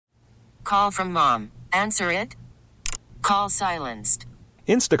Call from mom. Answer it. Call silenced.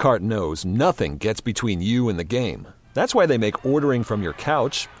 Instacart knows nothing gets between you and the game. That's why they make ordering from your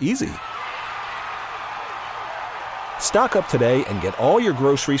couch easy. Stock up today and get all your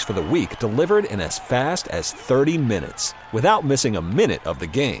groceries for the week delivered in as fast as 30 minutes without missing a minute of the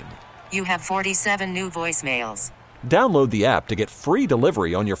game. You have 47 new voicemails. Download the app to get free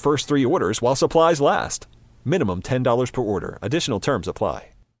delivery on your first 3 orders while supplies last. Minimum $10 per order. Additional terms apply.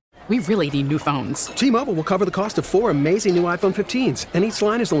 We really need new phones. T-Mobile will cover the cost of 4 amazing new iPhone 15s, and each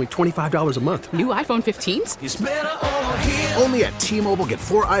line is only $25 a month. New iPhone 15s? It's better over here. Only at T-Mobile, get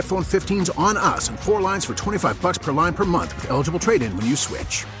 4 iPhone 15s on us and 4 lines for $25 per line per month with eligible trade-in when you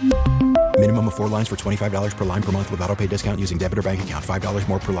switch. Minimum of 4 lines for $25 per line per month with autopay discount using debit or bank account. $5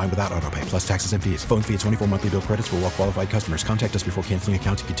 more per line without autopay, plus taxes and fees. Phone fee at 24 monthly bill credits for well-qualified customers. Contact us before canceling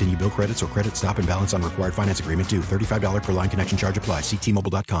account to continue bill credits or credit stop and balance on required finance agreement due. $35 per line connection charge applies. See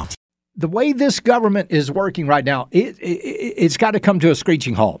T-Mobile.com. The way this government is working right now, it's got to come to a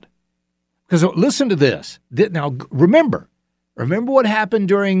screeching halt. Because listen to this. Now, remember what happened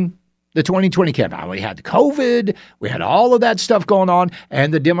during the 2020 campaign. We had the COVID, we had all of that stuff going on,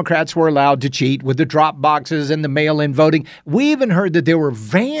 and the Democrats were allowed to cheat with the drop boxes and the mail-in voting. We even heard that there were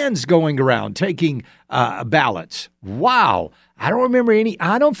vans going around taking ballots. Wow. I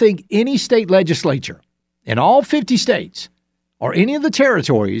don't think any state legislature in all 50 states or any of the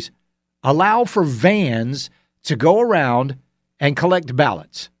territories allow for vans to go around and collect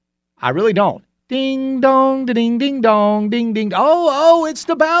ballots. I really don't. Ding dong, ding ding dong, ding ding. Oh, it's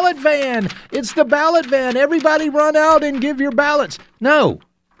the ballot van. It's the ballot van. Everybody run out and give your ballots. No.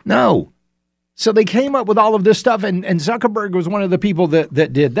 So they came up with all of this stuff, and Zuckerberg was one of the people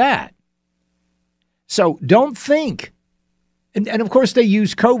that did that. So don't think. And of course they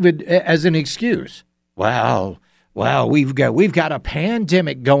use COVID as an excuse. Well, we've got a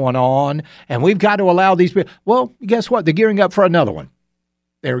pandemic going on, and we've got to allow these people. Well, guess what? They're gearing up for another one.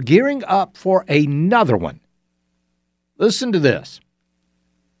 They're gearing up for another one. Listen to this.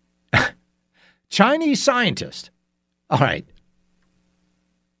 Chinese scientist. All right.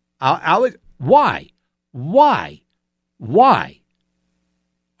 Why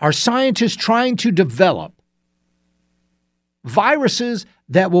are scientists trying to develop viruses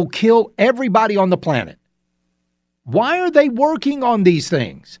that will kill everybody on the planet? Why are they working on these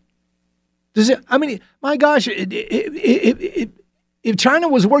things? My gosh, if China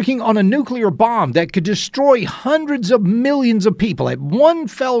was working on a nuclear bomb that could destroy hundreds of millions of people at one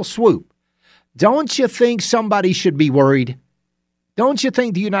fell swoop, don't you think somebody should be worried? Don't you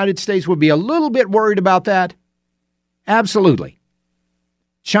think the United States would be a little bit worried about that? Absolutely.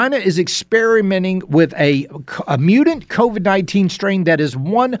 China is experimenting with a mutant COVID-19 strain that is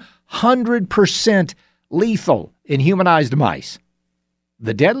 100% lethal in humanized mice.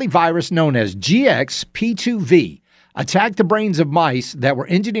 The deadly virus known as GXP2V attacked the brains of mice that were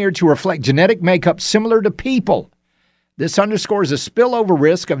engineered to reflect genetic makeup similar to people. This underscores a spillover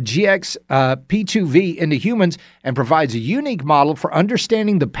risk of GXP2V into humans and provides a unique model for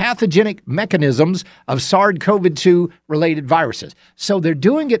understanding the pathogenic mechanisms of SARS-CoV-2 related viruses. So they're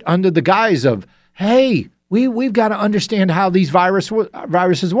doing it under the guise of, hey, we've got to understand how these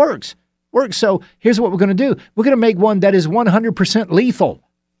viruses work. So here's what we're going to do. We're going to make one that is 100% lethal.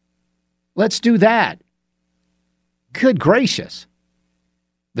 Let's do that. Good gracious.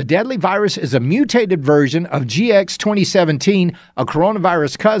 The deadly virus is a mutated version of GX 2017, a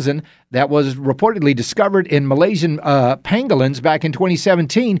coronavirus cousin that was reportedly discovered in Malaysian pangolins back in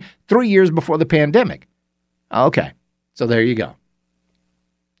 2017, 3 years before the pandemic. Okay, so there you go.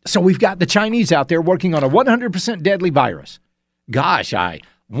 So we've got the Chinese out there working on a 100% deadly virus. Gosh, I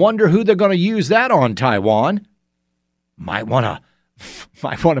wonder who they're going to use that on, Taiwan. Might want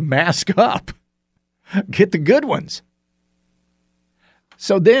to mask up. Get the good ones.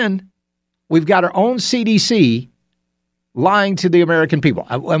 So then we've got our own CDC lying to the American people.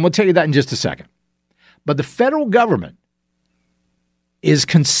 And we'll tell you that in just a second. But the federal government is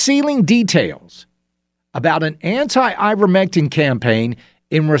concealing details about an anti-ivermectin campaign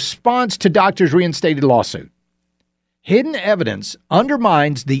in response to doctors' reinstated lawsuit. Hidden evidence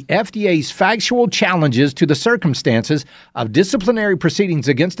undermines the FDA's factual challenges to the circumstances of disciplinary proceedings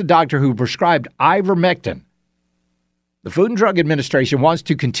against a doctor who prescribed ivermectin. The Food and Drug Administration wants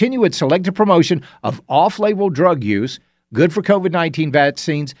to continue its selective promotion of off-label drug use, good for COVID-19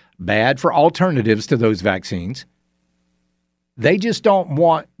 vaccines, bad for alternatives to those vaccines. They just don't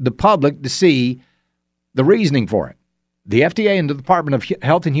want the public to see the reasoning for it. The FDA and the Department of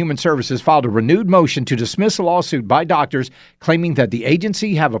Health and Human Services filed a renewed motion to dismiss a lawsuit by doctors claiming that the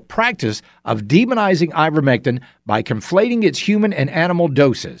agency have a practice of demonizing ivermectin by conflating its human and animal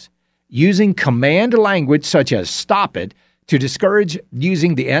doses. using command language such as stop it to discourage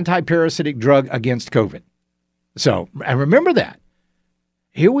using the anti-parasitic drug against COVID. So, and remember that.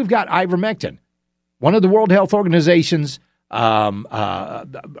 Here we've got ivermectin, one of the World Health Organization's, what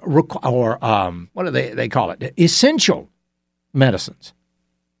do they call it? Essential medicines.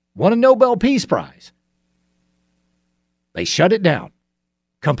 Won a Nobel Peace Prize. They shut it down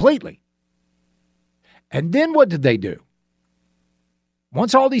completely. And then what did they do?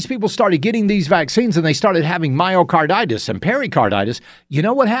 Once all these people started getting these vaccines and they started having myocarditis and pericarditis, you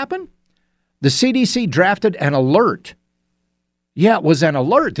know what happened? The CDC drafted an alert. Yeah, it was an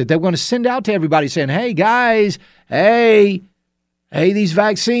alert that they were going to send out to everybody saying, hey, guys, hey, these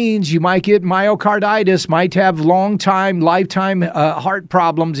vaccines, you might get myocarditis, might have lifetime heart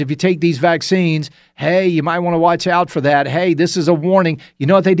problems if you take these vaccines. Hey, you might want to watch out for that. Hey, this is a warning. You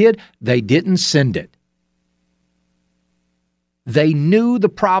know what they did? They didn't send it. They knew the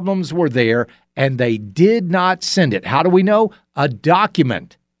problems were there, and they did not send it. How do we know? A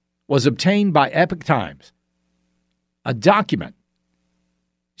document was obtained by Epoch Times. A document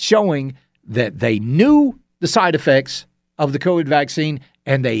showing that they knew the side effects of the COVID vaccine,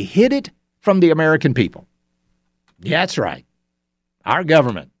 and they hid it from the American people. Yeah, that's right. Our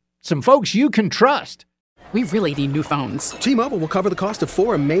government. Some folks you can trust. We really need new phones. T-Mobile will cover the cost of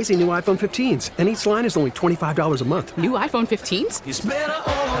 4 amazing new iPhone 15s, and each line is only $25 a month. New iPhone 15s? It's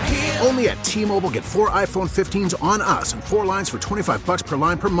better over here. Only at T-Mobile, get 4 iPhone 15s on us and 4 lines for $25 per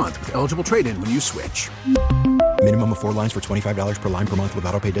line per month with eligible trade-in when you switch. Minimum of 4 lines for $25 per line per month with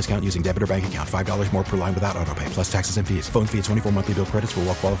autopay discount using debit or bank account. $5 more per line without autopay, plus taxes and fees. Phone fee at 24 monthly bill credits for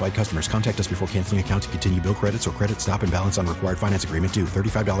well-qualified customers. Contact us before canceling account to continue bill credits or credit stop and balance on required finance agreement due.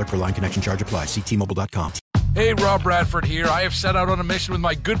 $35 per line connection charge applies. See T-Mobile.com. Hey, Rob Bradford here. I have set out on a mission with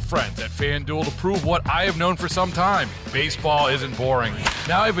my good friends at FanDuel to prove what I have known for some time. Baseball isn't boring.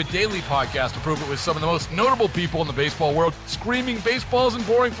 Now I have a daily podcast to prove it with some of the most notable people in the baseball world, screaming baseball isn't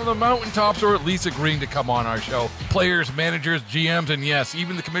boring from the mountaintops, or at least agreeing to come on our show. Players, managers, GMs, and yes,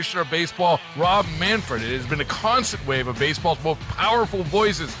 even the commissioner of baseball, Rob Manfred. It has been a constant wave of baseball's most powerful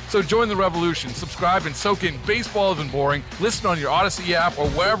voices. So join the revolution. Subscribe and soak in Baseball Isn't Boring. Listen on your Odyssey app or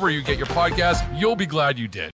wherever you get your podcasts. You'll be glad you did.